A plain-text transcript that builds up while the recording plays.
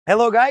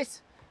Hello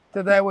guys,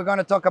 today we're going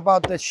to talk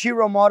about the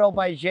Xero model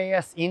by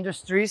JS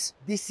Industries.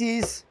 This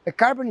is a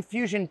carbon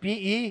fusion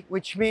PE,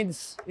 which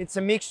means it's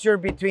a mixture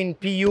between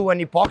PU and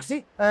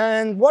epoxy.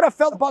 And what I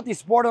felt about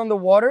this board on the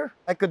water,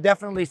 I could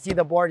definitely see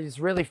the board is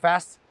really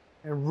fast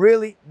and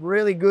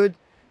really good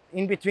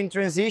in between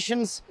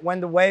transitions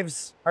when the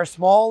waves are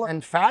small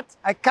and fat.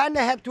 I kind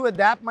of had to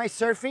adapt my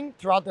surfing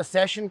throughout the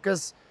session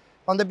because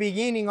on the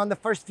beginning, on the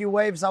first few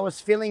waves, I was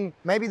feeling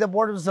maybe the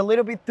board was a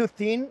little bit too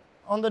thin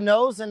on the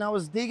nose, and I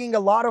was digging a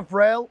lot of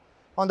rail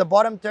on the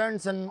bottom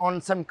turns and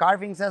on some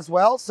carvings as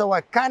well. So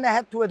I kind of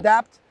had to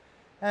adapt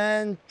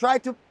and try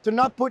to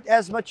not put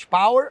as much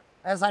power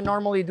as I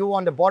normally do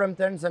on the bottom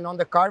turns and on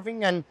the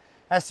carving. And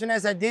as soon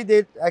as I did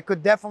it, I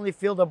could definitely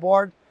feel the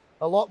board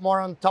a lot more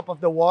on top of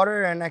the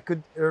water, and I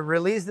could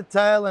release the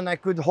tail and I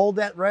could hold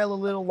that rail a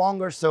little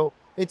longer. So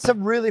it's a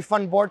really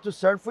fun board to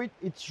surf with.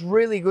 It's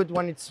really good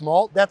when it's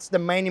small. That's the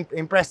main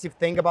impressive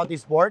thing about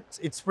this board.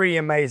 It's pretty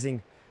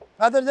amazing.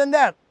 Other than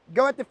that,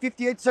 go at the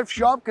 58 Surf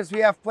Shop because we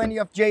have plenty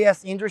of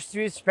JS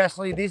Industries,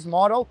 especially this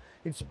model.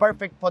 It's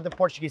perfect for the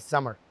Portuguese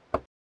summer.